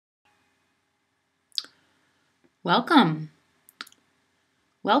Welcome.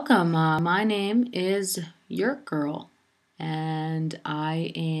 Welcome. My name is Yurt Girl, and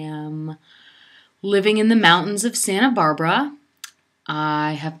I am living in the mountains of Santa Barbara.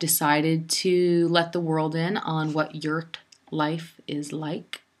 I have decided to let the world in on what yurt life is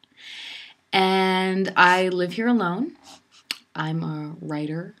like. And I live here alone. I'm a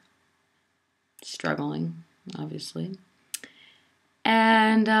writer, struggling, obviously.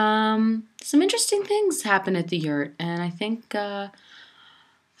 And some interesting things happen at the yurt, and I think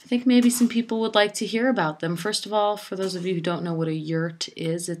maybe some people would like to hear about them. First of all, for those of you who don't know what a yurt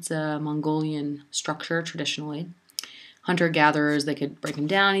is, it's a Mongolian structure traditionally. Hunter-gatherers, they could break them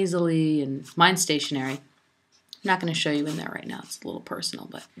down easily, and mine's stationary. I'm not going to show you in there right now. It's a little personal,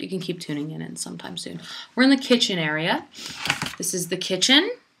 but you can keep tuning in sometime soon. We're in the kitchen area. This is the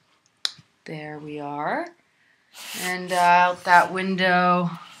kitchen. There we are. And out that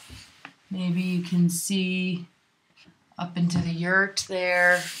window, maybe you can see up into the yurt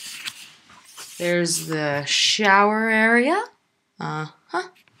there. There's the shower area. And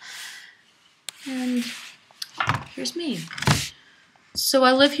here's me. So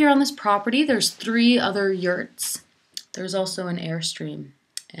I live here on this property. There's 3 other yurts. There's also an Airstream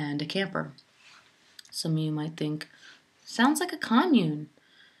and a camper. Some of you might think, sounds like a commune.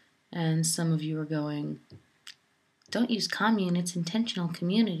 And some of you are going, don't use commune, it's intentional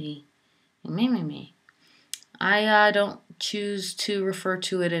community. Me. I don't choose to refer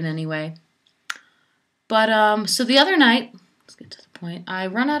to it in any way. But, so the other night, let's get to the point, I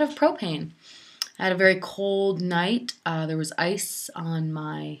run out of propane. I had a very cold night. There was ice on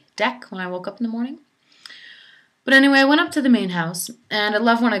my deck when I woke up in the morning. But anyway, I went up to the main house, and I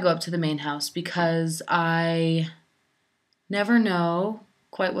love when I go up to the main house because I never know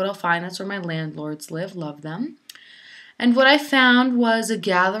quite what I'll find. That's where my landlords live. Love them. And what I found was a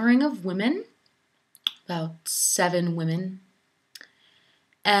gathering of women, about 7 women.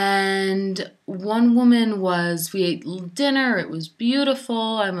 And one woman we ate dinner. It was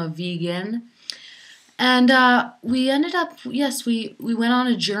beautiful. I'm a vegan. And we ended up, yes, we went on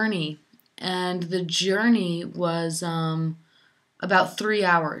a journey. And the journey was about 3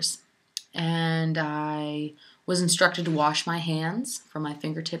 hours. And I was instructed to wash my hands from my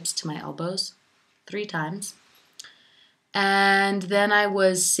fingertips to my elbows 3 times. And then I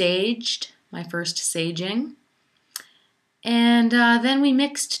was saged, my first saging. And then we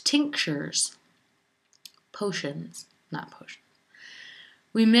mixed tinctures, not potions.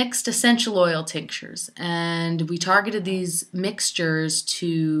 We mixed essential oil tinctures, and we targeted these mixtures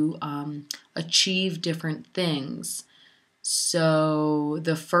to achieve different things. So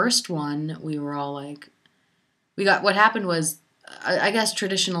the first one, we were all like, what happened was, I guess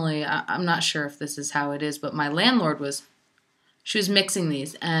traditionally, I'm not sure if this is how it is, but my landlord she was mixing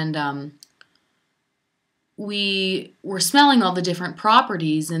these, and we were smelling all the different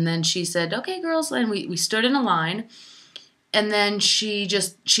properties, and then she said, okay, girls, and we stood in a line, and then she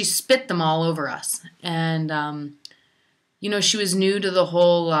spit them all over us. And, she was new to the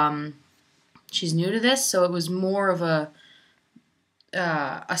whole, she's new to this, so it was more of a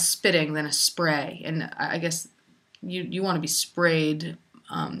spitting than a spray. And I guess you want to be sprayed.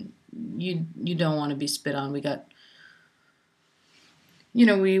 You don't want to be spit on. We got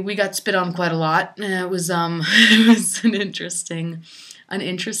spit on quite a lot. It was an interesting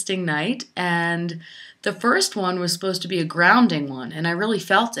night. And the first one was supposed to be a grounding one, and I really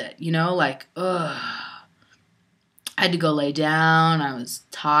felt it, like, ugh. I had to go lay down. I was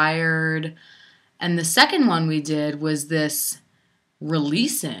tired. And the second one we did was this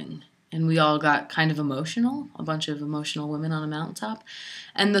releasing, and we all got kind of emotional, a bunch of emotional women on a mountaintop.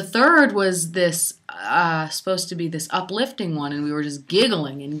 And the third was this, supposed to be this uplifting one, and we were just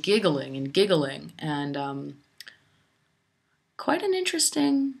giggling and giggling and giggling, and quite an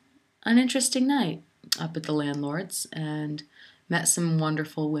interesting night up at the landlord's, and met some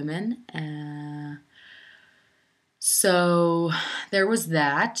wonderful women. So there was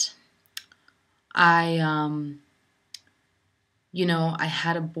that. I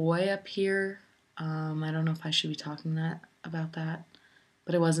had a boy up here. I don't know if I should be talking about that,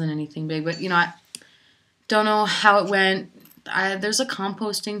 but it wasn't anything big. But, I don't know how it went. There's a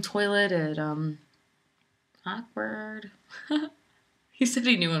composting toilet at, awkward. He said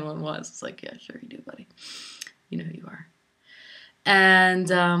he knew when one was. It's like, yeah, sure you do, buddy. You know who you are. And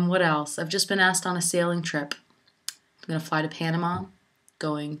what else? I've just been asked on a sailing trip. I'm going to fly to Panama,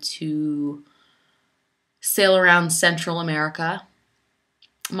 going to sail around Central America.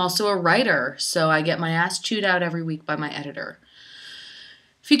 I'm also a writer, so I get my ass chewed out every week by my editor.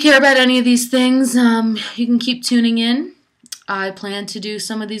 If you care about any of these things, you can keep tuning in. I plan to do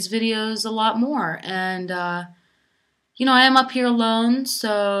some of these videos a lot more, and You know, I am up here alone,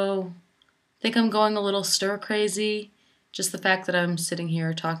 so I think I'm going a little stir crazy. Just the fact that I'm sitting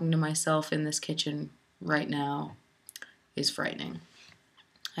here talking to myself in this kitchen right now is frightening.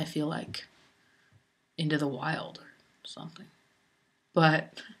 I feel like into the wild or something.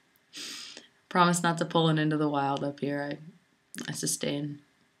 But promise not to pull an into the wild up here. I sustain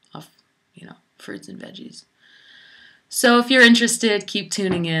off, fruits and veggies. So if you're interested, keep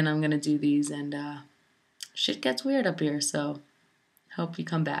tuning in. I'm going to do these, and shit gets weird up here, so hope you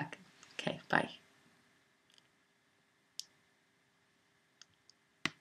come back. Okay, bye.